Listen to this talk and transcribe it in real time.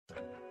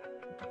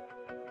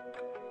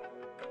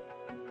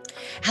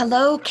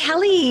Hello,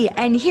 Kelly.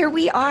 And here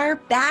we are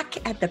back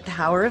at the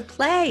Power of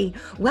Play.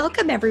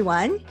 Welcome,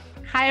 everyone.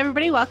 Hi,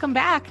 everybody. Welcome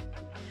back.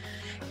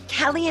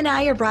 Kelly and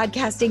I are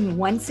broadcasting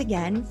once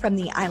again from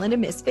the Island of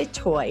Misfit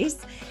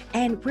Toys.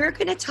 And we're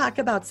going to talk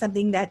about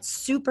something that's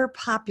super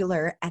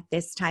popular at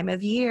this time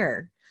of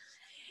year.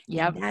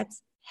 Yep. And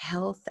that's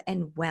health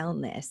and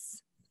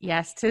wellness.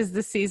 Yes, 'tis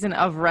the season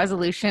of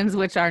resolutions,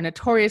 which are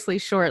notoriously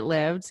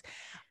short-lived.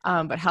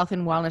 But health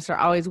and wellness are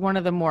always one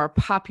of the more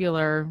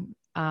popular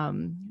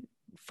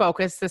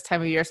focus this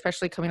time of year,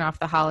 especially coming off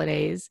the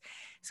holidays.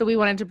 So we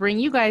wanted to bring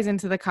you guys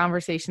into the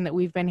conversation that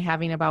we've been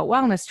having about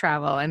wellness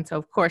travel. And so,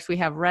 of course, we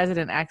have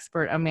resident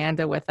expert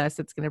Amanda with us.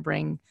 It's going to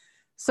bring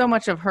so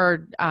much of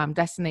her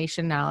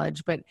destination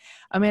knowledge. But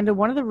Amanda,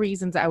 one of the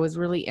reasons I was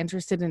really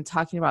interested in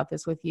talking about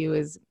this with you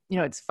is,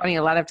 it's funny,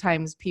 a lot of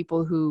times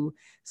people who,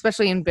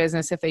 especially in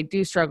business, if they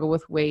do struggle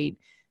with weight,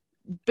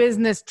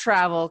 business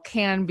travel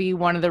can be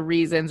one of the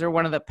reasons or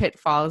one of the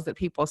pitfalls that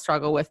people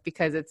struggle with,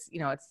 because it's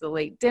the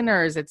late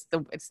dinners, it's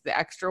the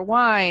extra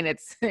wine,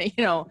 it's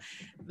all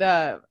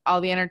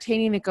the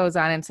entertaining that goes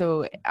on. And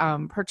so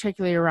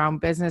particularly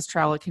around business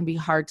travel, it can be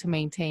hard to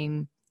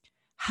maintain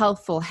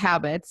healthful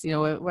habits,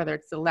 whether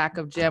it's the lack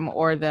of gym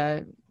or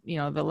the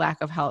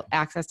lack of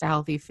access to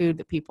healthy food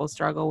that people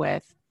struggle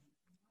with.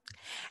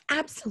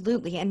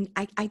 Absolutely. And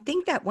I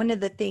think that one of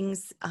the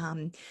things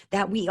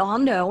that we all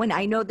know, and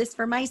I know this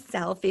for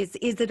myself, is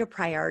it a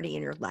priority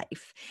in your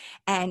life?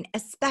 And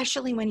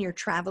especially when you're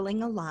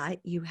traveling a lot,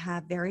 you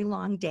have very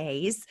long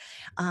days,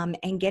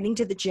 and getting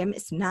to the gym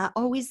is not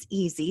always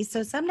easy.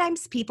 So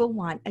sometimes people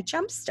want a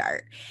jump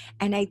start.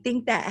 And I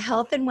think that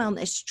health and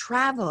wellness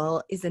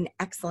travel is an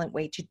excellent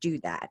way to do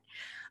that.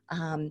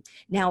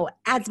 Now,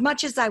 as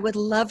much as I would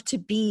love to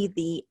be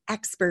the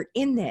expert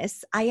in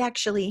this, I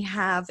actually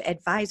have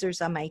advisors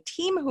on my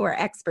team who are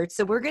experts.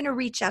 So we're going to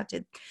reach out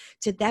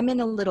to them in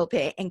a little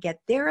bit and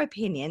get their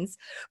opinions.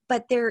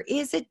 But there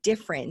is a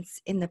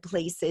difference in the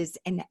places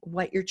and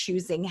what you're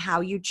choosing,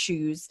 how you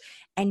choose,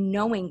 and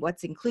knowing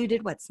what's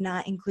included, what's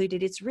not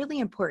included. It's really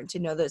important to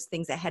know those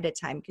things ahead of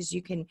time, because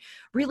you can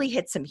really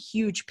hit some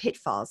huge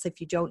pitfalls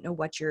if you don't know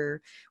what you're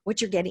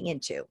getting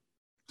into.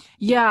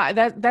 Yeah,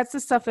 that's the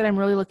stuff that I'm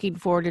really looking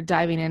forward to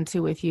diving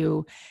into with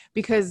you,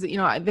 because,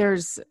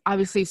 there's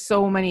obviously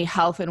so many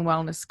health and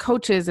wellness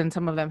coaches, and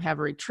some of them have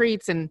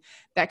retreats, and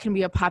that can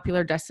be a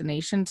popular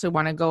destination to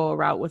want to go a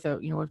route with a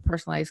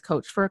personalized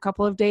coach for a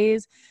couple of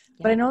days.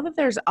 Yeah. But I know that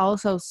there's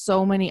also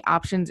so many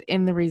options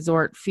in the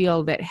resort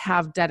field that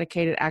have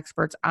dedicated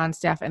experts on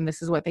staff, and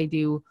this is what they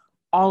do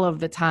all of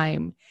the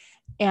time.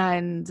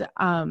 And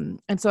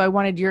so I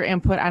wanted your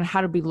input on how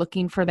to be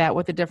looking for that,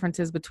 what the difference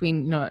is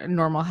between, a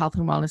normal health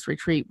and wellness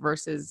retreat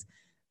versus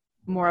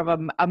more of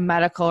a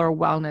medical or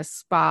wellness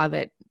spa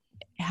that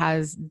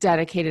has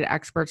dedicated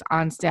experts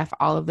on staff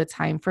all of the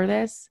time for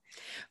this.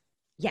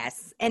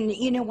 Yes. And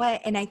you know what?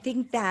 And I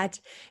think that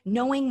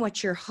knowing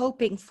what you're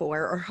hoping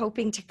for or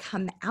hoping to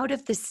come out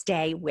of the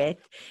stay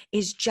with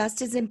is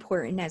just as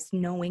important as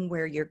knowing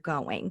where you're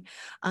going.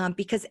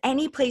 Because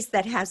any place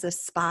that has a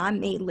spa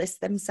may list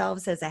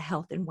themselves as a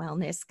health and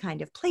wellness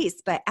kind of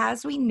place. But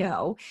as we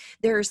know,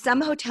 there are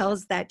some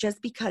hotels that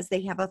just because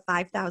they have a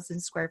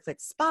 5,000 square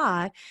foot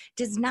spa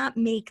does not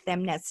make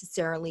them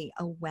necessarily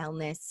a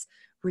wellness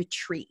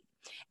retreat.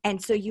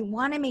 And so you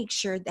want to make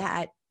sure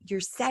that you're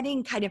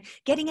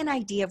getting an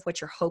idea of what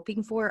you're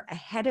hoping for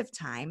ahead of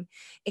time,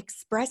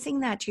 expressing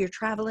that to your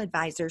travel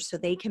advisor so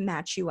they can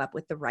match you up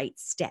with the right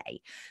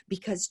stay.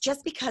 Because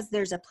just because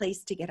there's a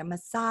place to get a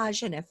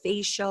massage and a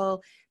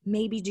facial,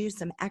 maybe do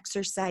some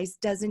exercise,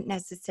 doesn't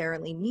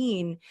necessarily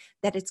mean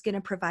that it's going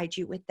to provide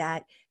you with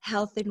that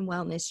health and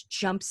wellness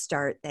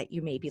jumpstart that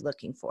you may be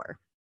looking for.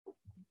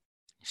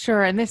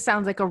 Sure. And this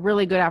sounds like a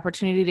really good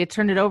opportunity to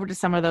turn it over to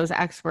some of those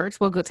experts.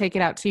 We'll go take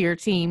it out to your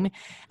team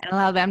and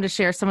allow them to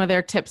share some of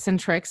their tips and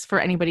tricks for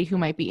anybody who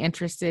might be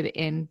interested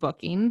in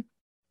booking.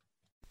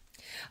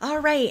 All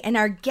right. And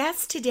our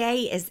guest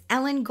today is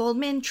Ellen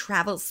Goldman,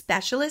 travel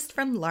specialist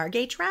from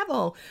Largay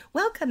Travel.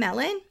 Welcome,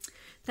 Ellen.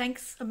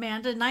 Thanks,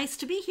 Amanda. Nice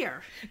to be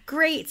here.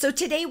 Great. So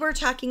today we're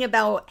talking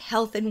about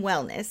health and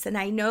wellness. And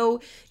I know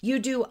you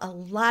do a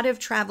lot of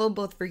travel,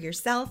 both for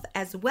yourself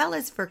as well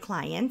as for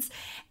clients.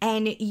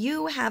 And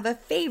you have a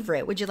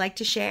favorite. Would you like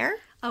to share?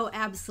 Oh,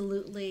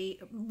 absolutely.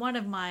 One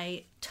of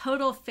my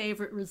total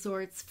favorite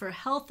resorts for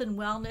health and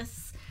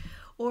wellness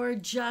or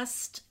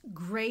just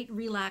great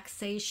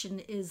relaxation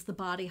is the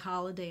Body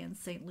Holiday in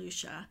St.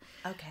 Lucia.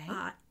 Okay.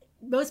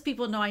 Most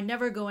people know I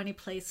never go any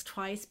place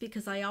twice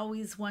because I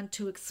always want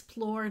to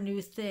explore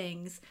new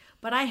things.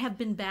 But I have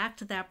been back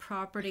to that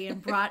property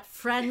and brought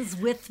friends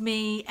with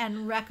me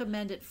and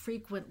recommend it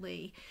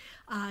frequently.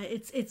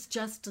 It's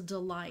just a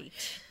delight.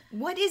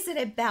 What is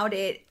it about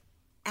it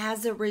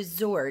as a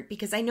resort?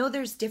 Because I know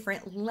there's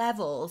different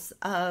levels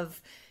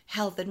of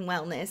health and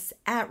wellness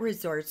at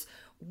resorts.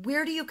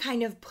 Where do you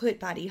kind of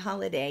put Body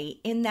Holiday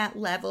in that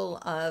level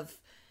of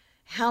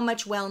how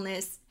much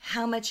wellness,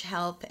 how much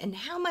health, and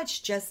how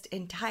much just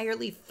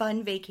entirely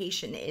fun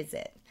vacation is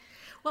it?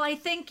 Well, I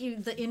think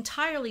the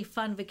entirely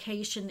fun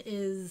vacation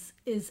is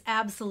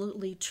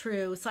absolutely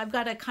true. So I've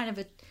got to kind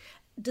of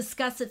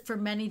discuss it for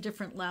many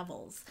different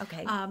levels.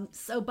 Okay.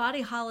 So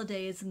Body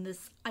Holiday is in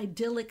this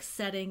idyllic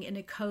setting in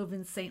a cove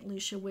in St.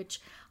 Lucia, which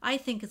I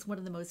think is one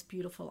of the most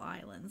beautiful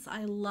islands.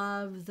 I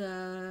love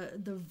the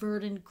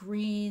verdant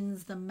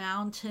greens, the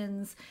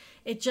mountains.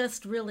 It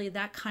just really,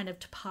 that kind of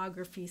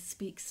topography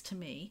speaks to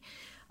me.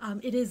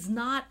 It is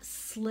not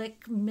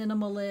slick,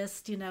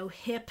 minimalist,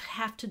 hip,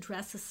 have to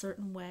dress a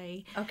certain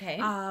way. Okay.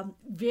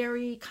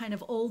 Very kind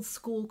of old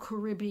school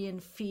Caribbean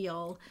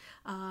feel,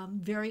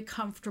 very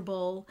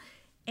comfortable.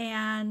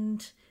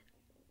 And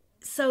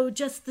so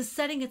just the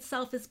setting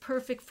itself is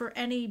perfect for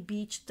any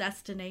beach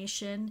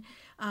destination.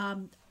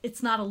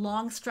 It's not a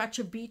long stretch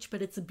of beach,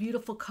 but it's a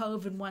beautiful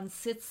cove, and one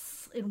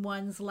sits in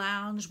one's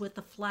lounge with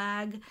the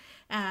flag.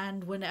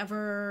 And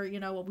whenever,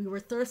 we were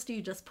thirsty,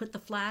 you just put the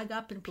flag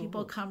up and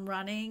people come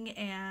running.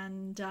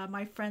 And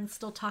my friends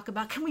still talk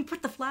about, can we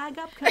put the flag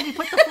up? Can we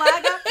put the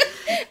flag up?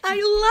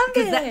 I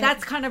love it.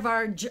 That's kind of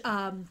our...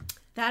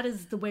 that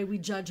is the way we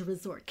judge a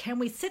resort. Can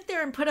we sit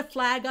there and put a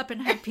flag up and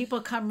have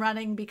people come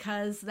running?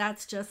 Because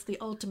that's just the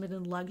ultimate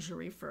in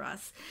luxury for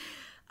us.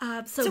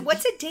 So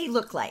what's a day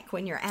look like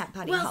when you're at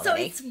Body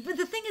Holiday? But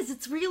the thing is,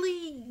 it's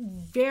really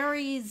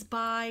varies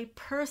by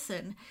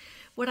person.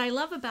 What I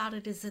love about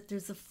it is that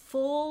there's a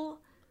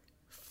full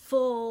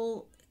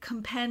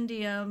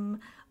compendium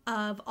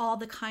of all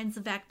the kinds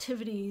of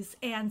activities,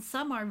 and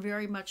some are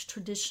very much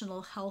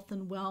traditional health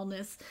and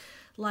wellness,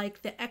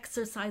 like the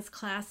exercise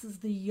classes,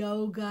 the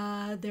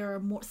yoga. There are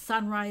more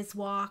sunrise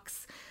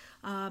walks,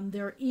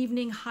 there are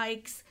evening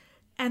hikes,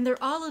 and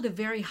they're all at a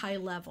very high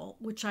level,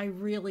 which I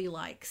really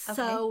like. Okay.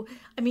 So,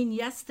 I mean,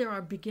 yes, there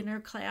are beginner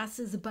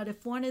classes, but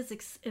if one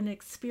is an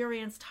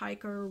experienced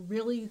hiker,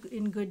 really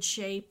in good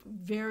shape,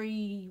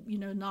 very,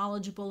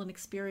 knowledgeable and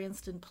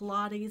experienced in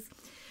Pilates,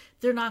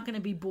 they're not going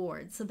to be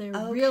bored. So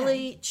they're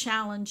really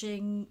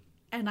challenging,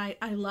 and I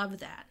love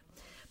that.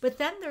 But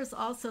then there's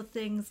also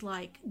things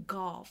like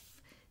golf,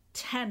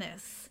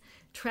 tennis,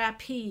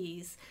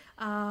 trapeze,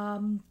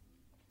 banana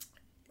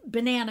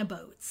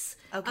boats.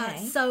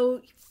 Okay.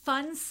 So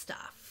fun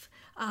stuff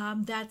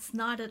that's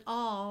not at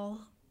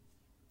all,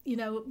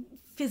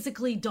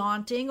 physically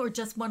daunting or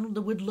just one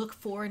would look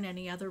for in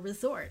any other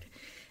resort.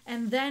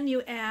 And then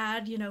you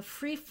add,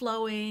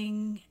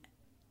 free-flowing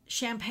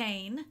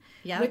champagne,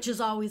 which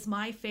is always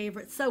my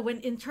favorite. So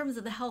in terms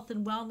of the health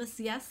and wellness,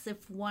 yes,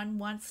 if one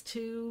wants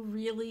to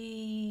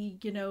really,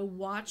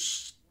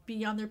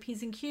 be on their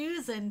P's and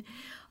Q's and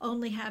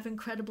only have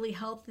incredibly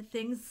healthy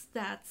things,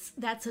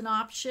 that's an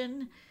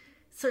option.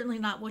 Certainly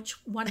not which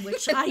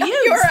I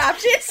use. Your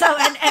option. So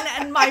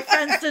and my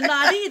friends did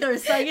not either.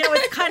 So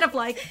it's kind of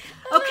like,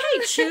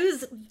 okay,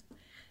 choose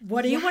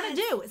what do you want to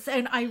do.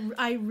 And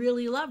I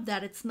really love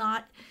that. It's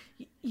not,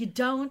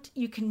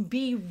 you can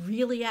be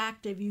really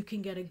active. You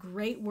can get a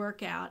great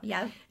workout.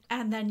 Yeah.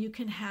 And then you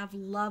can have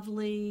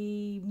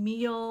lovely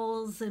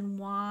meals and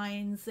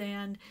wines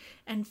and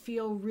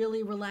feel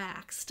really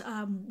relaxed.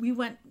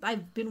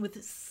 I've been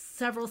with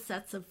several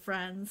sets of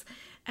friends,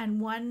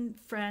 and one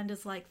friend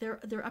is like, they're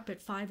up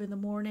at 5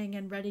 a.m.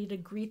 and ready to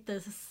greet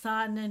the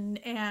sun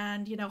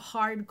and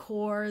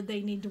hardcore.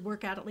 They need to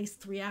work out at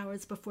least 3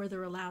 hours before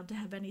they're allowed to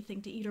have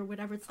anything to eat or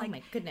whatever. It's like, oh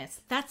my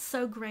goodness, that's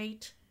so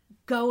great.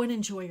 Go and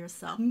enjoy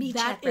yourself. Meet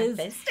at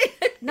breakfast.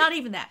 Not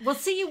even that. We'll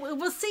see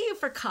you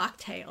for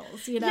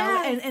cocktails,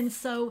 Yes. And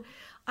so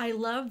I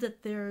love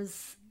that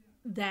there's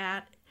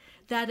that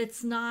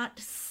it's not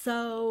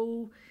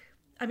so,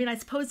 I mean, I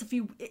suppose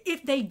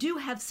if they do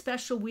have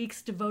special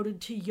weeks devoted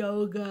to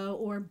yoga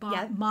or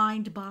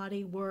mind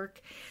body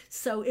work.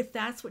 So if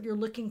that's what you're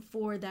looking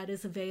for, that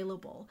is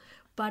available.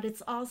 But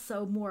it's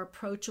also more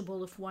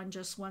approachable if one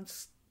just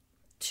wants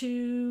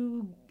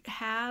to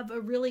have a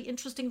really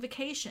interesting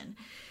vacation.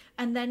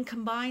 And then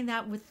combine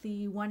that with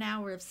the 1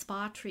 hour of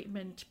spa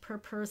treatment per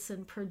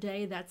person per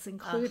day that's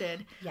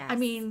included. Yes. I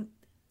mean,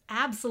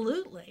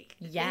 absolutely.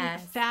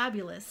 Yes.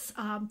 Fabulous.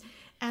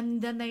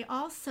 And then they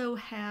also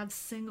have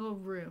single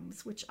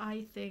rooms, which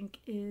I think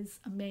is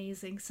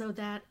amazing, so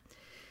that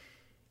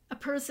a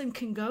person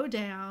can go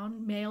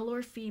down, male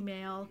or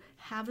female,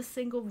 have a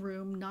single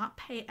room, not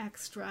pay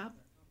extra.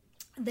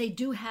 They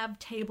do have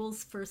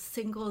tables for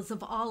singles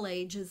of all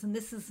ages, and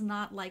this is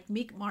not like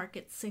meat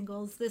market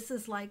singles. This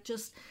is like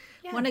just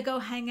want to go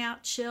hang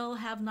out, chill,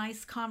 have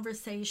nice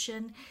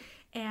conversation,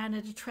 and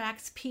it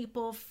attracts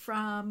people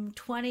from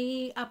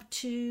 20 up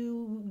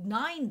to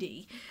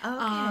 90.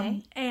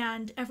 Okay.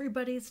 And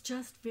everybody's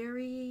just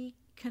very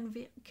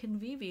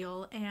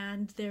convivial,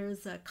 and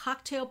there's a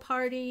cocktail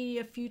party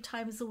a few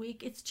times a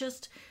week. It's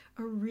just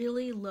a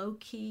really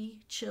low-key,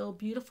 chill,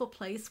 beautiful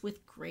place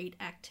with great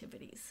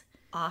activities.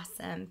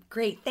 Awesome.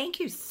 Great. Thank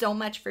you so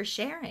much for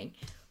sharing.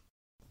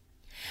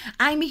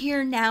 I'm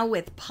here now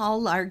with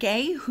Paul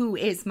Largay, who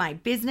is my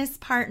business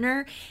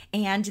partner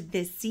and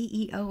the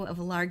CEO of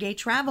Largay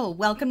Travel.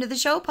 Welcome to the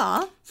show,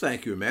 Paul.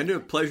 Thank you, Amanda.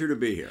 Pleasure to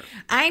be here.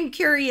 I'm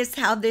curious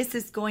how this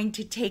is going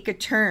to take a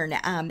turn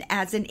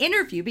as an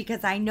interview,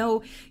 because I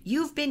know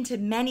you've been to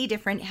many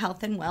different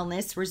health and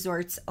wellness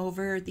resorts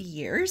over the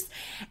years,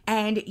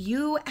 and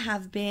you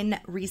have been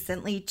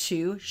recently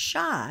to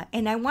Shaw.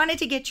 And I wanted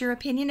to get your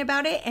opinion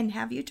about it and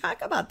have you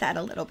talk about that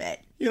a little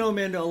bit. You know,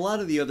 Amanda, a lot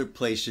of the other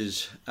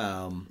places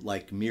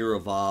like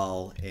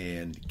Miraval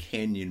and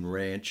Canyon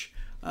Ranch,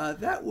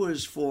 that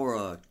was for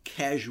a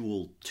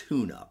casual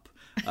tune-up,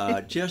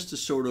 just to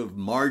sort of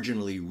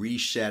marginally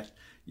reset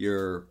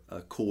your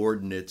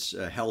coordinates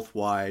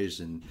health-wise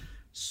and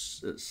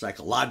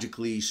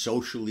psychologically,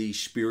 socially,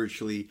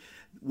 spiritually.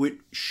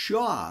 With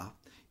Shaw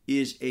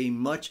is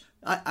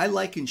I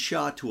liken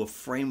Shaw to a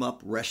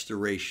frame-up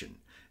restoration.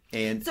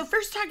 And so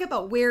first talk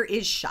about where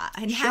is Shaw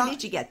and how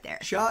did you get there?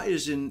 Shaw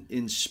is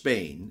in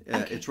Spain.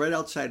 Okay. It's right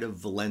outside of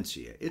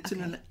Valencia. It's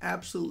in an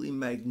absolutely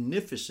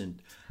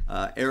magnificent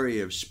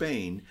area of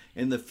Spain,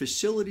 and the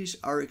facilities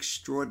are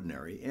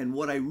extraordinary. And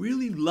what I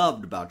really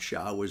loved about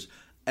Shaw was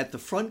at the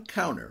front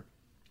counter,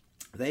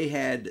 they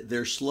had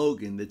their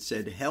slogan that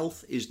said,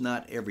 "Health is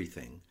not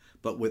everything,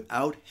 but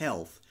without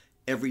health,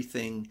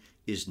 everything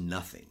is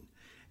nothing."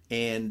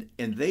 And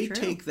they True.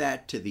 take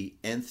that to the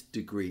nth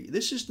degree.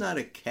 This is not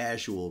a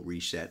casual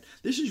reset.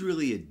 This is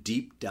really a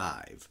deep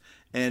dive.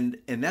 And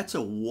that's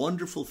a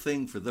wonderful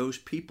thing for those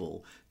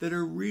people that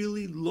are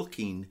really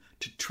looking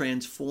to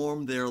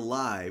transform their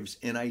lives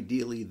and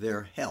ideally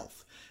their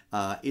health.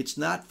 It's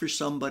not for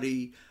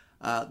somebody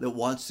that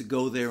wants to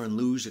go there and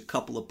lose a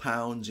couple of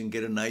pounds and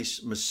get a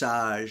nice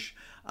massage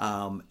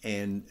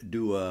and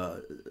do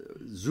a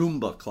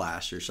Zumba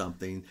class or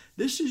something.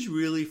 This is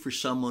really for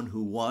someone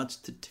who wants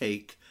to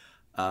take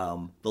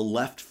the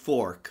left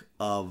fork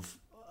of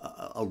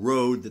a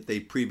road that they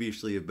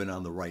previously have been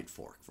on the right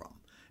fork from.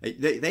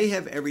 They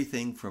have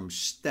everything from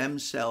stem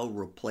cell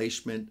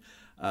replacement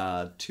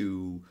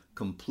to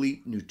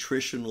complete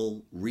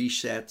nutritional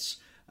resets.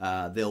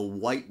 They'll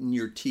whiten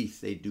your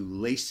teeth. They do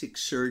LASIK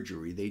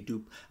surgery. They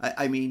do.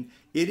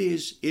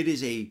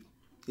 It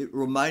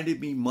reminded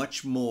me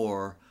much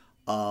more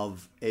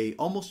of a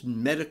almost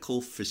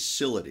medical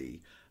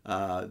facility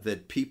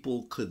that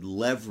people could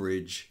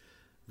leverage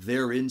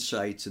their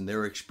insights and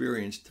their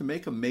experience to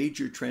make a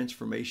major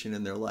transformation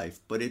in their life.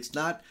 But it's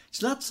not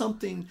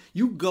something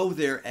you go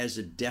there as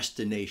a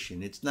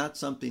destination. It's not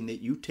something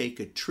that you take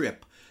a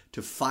trip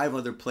to 5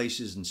 other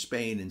places in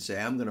Spain and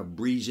say, I'm going to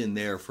breeze in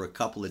there for a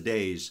couple of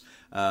days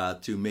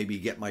to maybe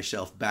get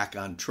myself back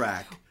on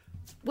track.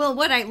 Well,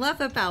 what I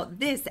love about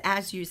this,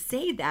 as you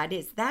say that,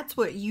 is that's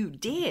what you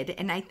did.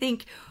 And I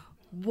think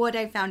what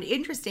I found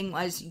interesting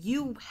was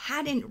you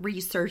hadn't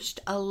researched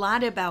a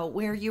lot about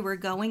where you were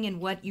going and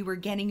what you were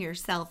getting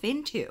yourself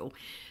into.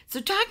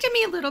 So talk to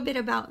me a little bit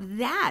about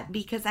that,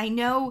 because I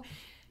know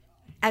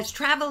as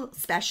travel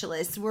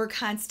specialists, we're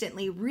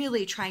constantly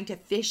really trying to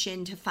fish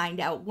in to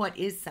find out what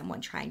is someone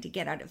trying to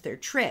get out of their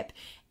trip.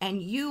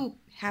 And you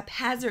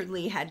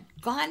haphazardly had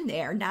gone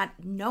there not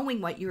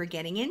knowing what you were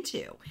getting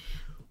into.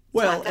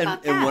 Well,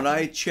 and when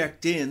I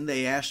checked in,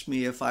 they asked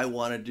me if I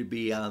wanted to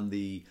be on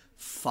the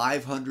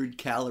 500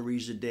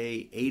 calories a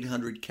day,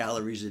 800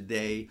 calories a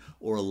day,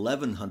 or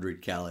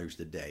 1,100 calories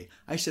a day.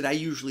 I said, I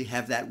usually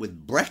have that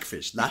with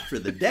breakfast, not for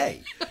the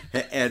day.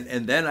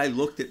 and then I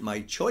looked at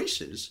my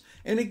choices.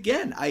 And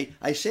again,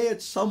 I say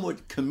it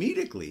somewhat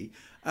comedically,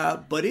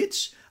 but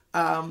it's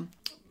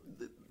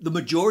the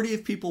majority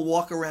of people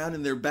walk around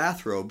in their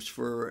bathrobes.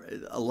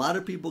 A lot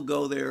of people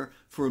go there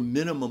for a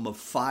minimum of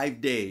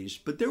 5 days.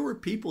 But there were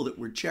people that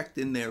were checked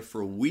in there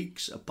for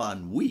weeks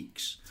upon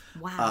weeks.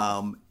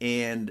 Wow.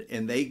 And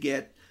they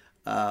get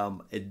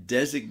a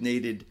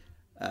designated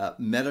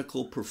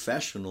medical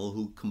professional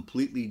who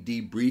completely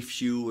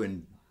debriefs you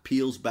and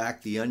peels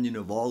back the onion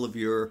of all of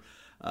your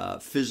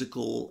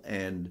physical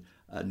and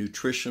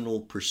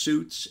nutritional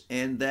pursuits.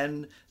 And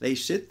then they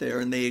sit there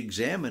and they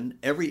examine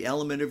every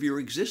element of your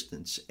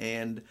existence.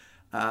 And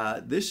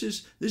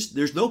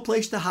there's no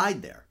place to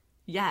hide there.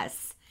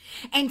 Yes.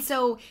 And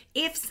so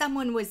if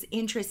someone was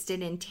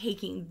interested in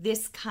taking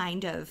this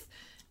kind of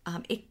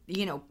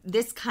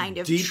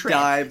deep trip.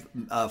 dive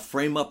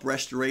frame up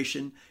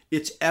restoration,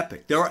 it's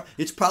epic.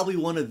 It's probably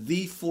one of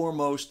the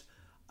foremost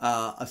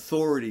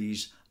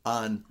authorities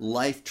on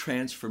life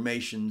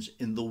transformations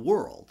in the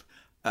world.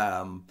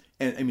 And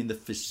I mean, the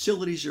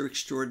facilities are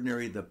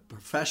extraordinary, the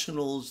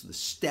professionals, the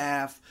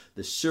staff,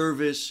 the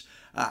service.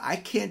 I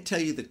can't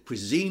tell you the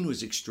cuisine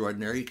was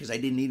extraordinary because I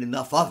didn't eat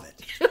enough of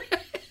it.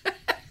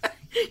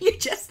 You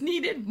just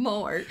needed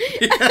more.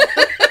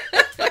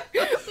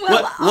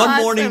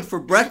 One morning for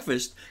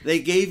breakfast, they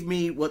gave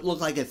me what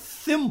looked like a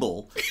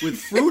thimble with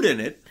fruit in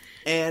it.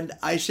 And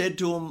I said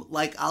to him,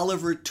 like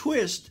Oliver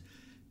Twist,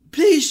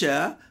 please,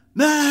 sir,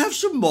 may I have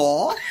some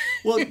more?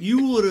 Well,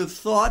 you would have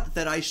thought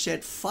that I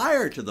set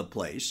fire to the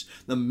place.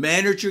 The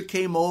manager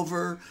came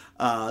over,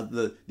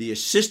 the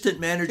assistant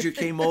manager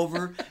came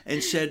over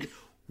and said,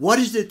 what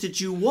is it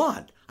that you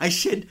want? I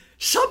said,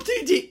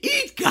 something to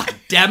eat, God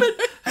damn it.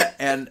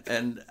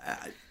 And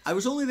I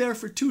was only there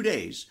for 2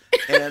 days,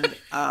 and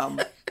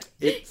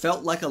it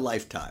felt like a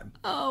lifetime.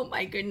 Oh,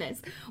 my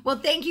goodness. Well,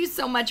 thank you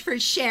so much for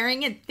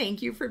sharing, and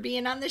thank you for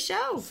being on the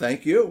show.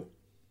 Thank you.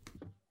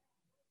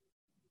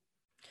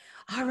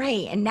 All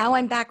right. And now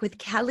I'm back with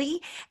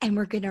Kelly, and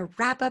we're going to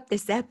wrap up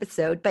this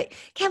episode. But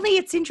Kelly,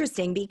 it's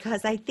interesting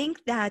because I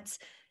think that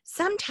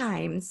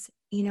sometimes,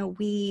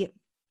 we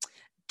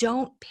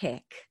don't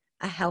pick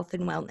a health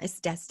and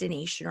wellness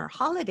destination or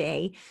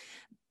holiday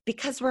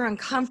because we're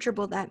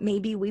uncomfortable that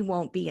maybe we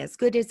won't be as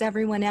good as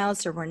everyone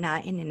else, or we're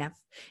not in enough,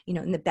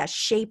 in the best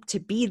shape to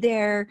be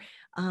there.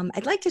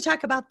 I'd like to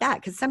talk about that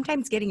because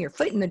sometimes getting your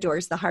foot in the door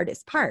is the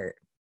hardest part.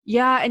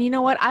 Yeah. And you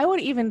know what? I would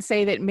even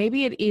say that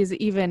maybe it is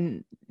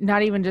even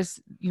not even just,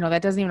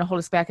 that doesn't even hold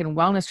us back in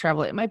wellness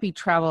travel. It might be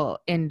travel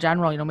in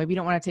general. Maybe you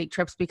don't want to take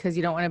trips because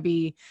you don't want to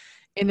be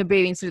in the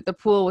bathing suit at the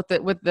pool with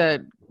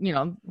the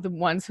the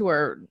ones who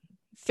are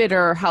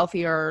fitter,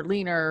 healthier,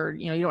 leaner.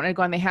 You don't want to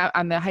go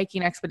on the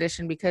hiking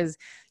expedition because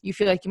you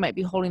feel like you might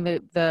be holding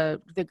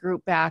the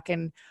group back.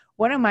 And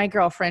one of my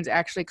girlfriends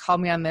actually called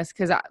me on this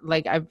because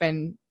I've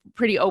been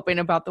pretty open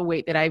about the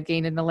weight that I've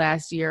gained in the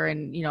last year.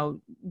 And,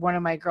 one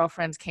of my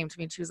girlfriends came to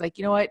me and she was like,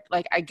 you know what?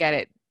 Like, I get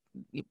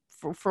it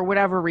for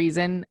whatever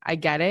reason, I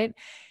get it.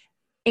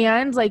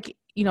 And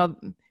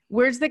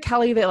where's the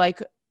Kelly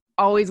that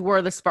always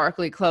wore the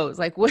sparkly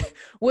clothes?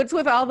 What's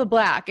with all the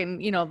black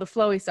and, the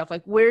flowy stuff?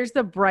 Where's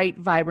the bright,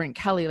 vibrant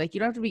Kelly? You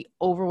don't have to be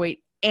overweight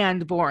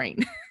and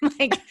boring.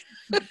 Bring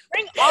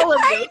all of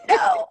it. I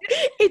know.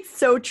 It's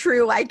so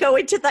true. I go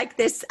into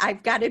this,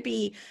 I've got to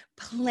be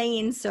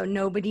plain so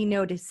nobody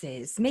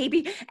notices.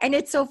 Maybe. And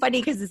it's so funny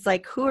because it's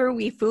who are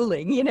we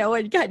fooling,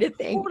 and kind of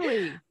thing.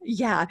 Totally.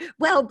 Yeah.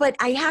 Well, but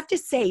I have to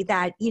say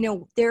that,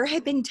 there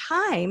have been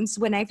times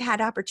when I've had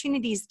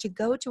opportunities to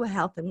go to a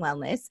health and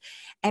wellness.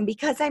 And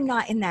because I'm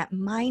not in that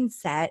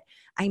mindset,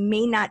 I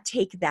may not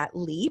take that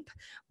leap.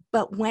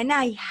 But when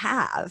I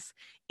have,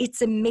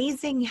 it's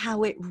amazing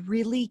how it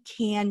really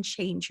can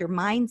change your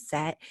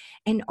mindset,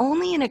 and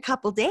only in a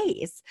couple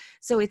days.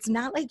 So it's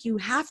not like you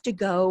have to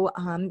go,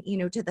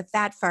 to the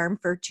Fat Farm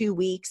for 2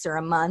 weeks or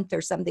a month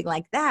or something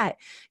like that.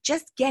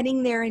 Just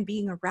getting there and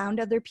being around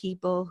other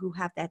people who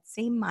have that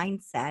same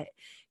mindset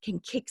can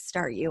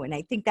kickstart you. And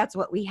I think that's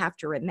what we have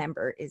to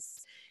remember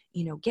is,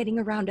 getting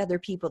around other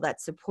people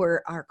that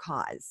support our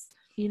cause.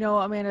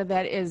 Amanda,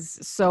 that is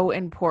so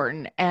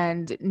important,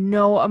 and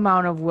no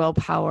amount of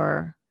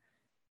willpower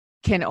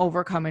can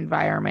overcome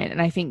environment.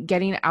 And I think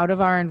getting out of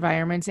our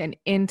environments and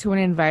into an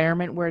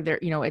environment where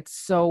it's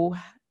so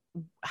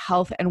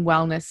health and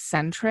wellness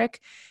centric,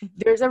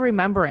 there's a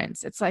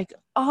remembrance. It's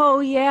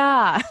oh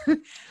yeah.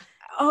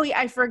 Oh yeah,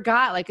 I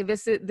forgot.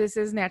 This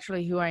is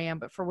naturally who I am.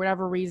 But for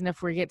whatever reason,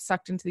 if we get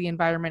sucked into the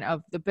environment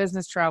of the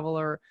business travel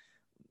or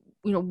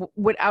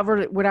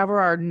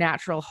whatever our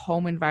natural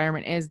home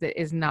environment is that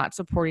is not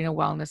supporting a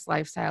wellness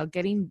lifestyle,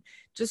 getting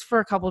just for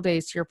a couple of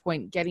days, to your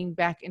point, getting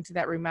back into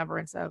that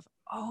remembrance of,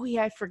 oh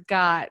yeah, I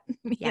forgot.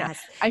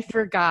 Yes. I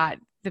forgot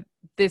that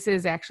this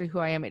is actually who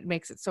I am. It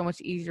makes it so much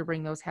easier to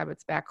bring those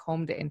habits back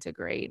home to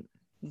integrate.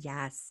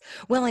 Yes.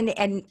 Well,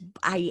 and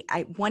I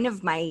one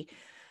of my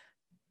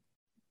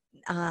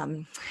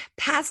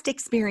past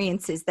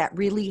experiences that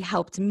really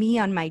helped me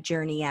on my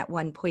journey at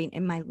one point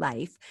in my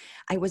life,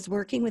 I was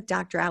working with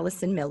Dr.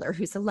 Allison Miller,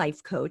 who's a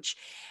life coach,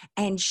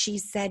 and she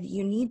said,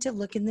 you need to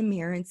look in the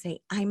mirror and say,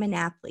 I'm an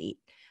athlete.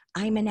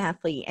 I'm an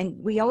athlete. And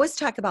we always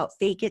talk about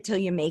fake it till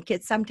you make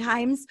it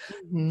sometimes.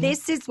 Mm-hmm.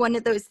 This is one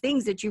of those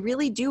things that you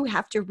really do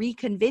have to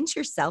reconvince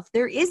yourself.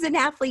 There is an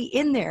athlete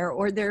in there,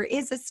 or there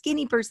is a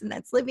skinny person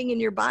that's living in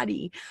your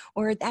body,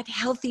 or that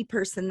healthy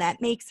person that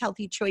makes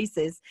healthy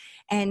choices.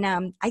 And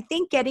I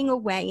think getting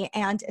away,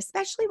 and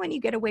especially when you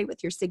get away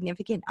with your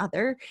significant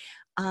other,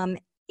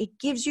 it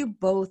gives you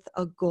both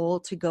a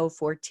goal to go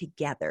for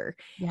together.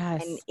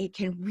 Yes. And it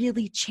can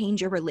really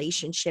change a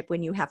relationship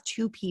when you have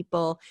two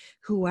people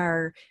who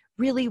are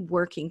really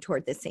working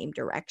toward the same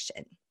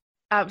direction.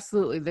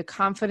 Absolutely. The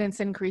confidence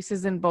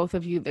increases in both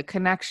of you, the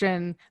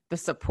connection, the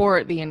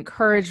support, the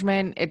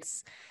encouragement.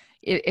 It's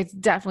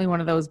definitely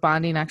one of those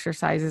bonding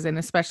exercises, and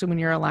especially when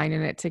you're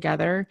aligning it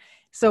together.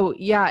 So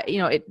yeah,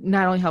 it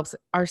not only helps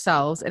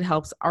ourselves, it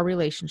helps our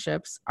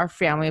relationships, our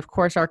family. Of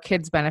course, our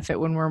kids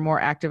benefit when we're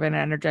more active and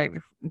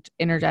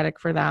energetic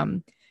for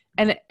them.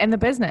 And the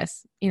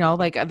business,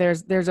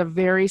 there's a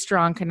very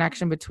strong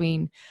connection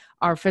between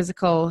our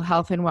physical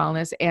health and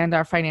wellness and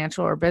our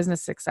financial or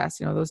business success.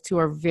 Those two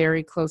are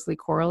very closely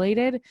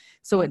correlated.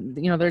 So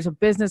there's a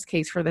business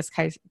case for this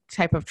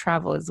type of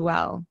travel as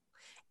well.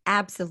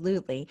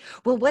 Absolutely.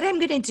 Well, what I'm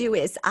going to do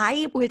is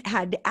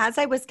as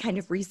I was kind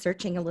of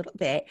researching a little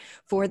bit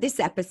for this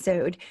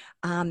episode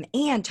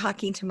and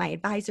talking to my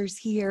advisors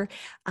here,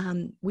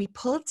 we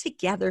pulled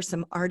together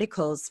some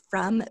articles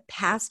from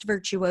past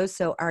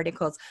Virtuoso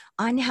articles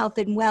on health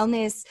and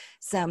wellness,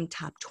 some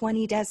top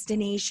 20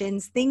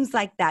 destinations, things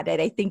like that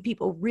I think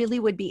people really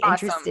would be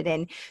interested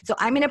in. So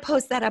I'm going to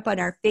post that up on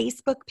our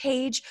Facebook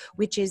page,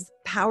 which is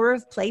Power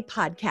of Play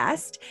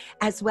Podcast,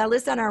 as well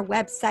as on our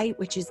website,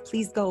 which is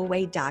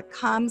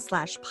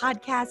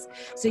pleasegoaway.com/podcast.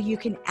 So you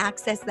can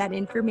access that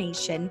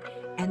information.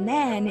 And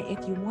then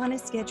if you want to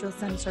schedule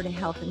some sort of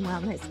health and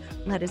wellness,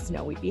 let us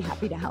know. We'd be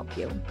happy to help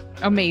you.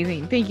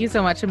 Amazing. Thank you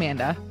so much,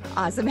 Amanda.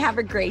 Awesome. Have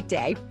a great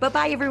day.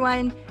 Bye-bye,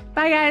 everyone.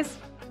 Bye,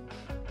 guys.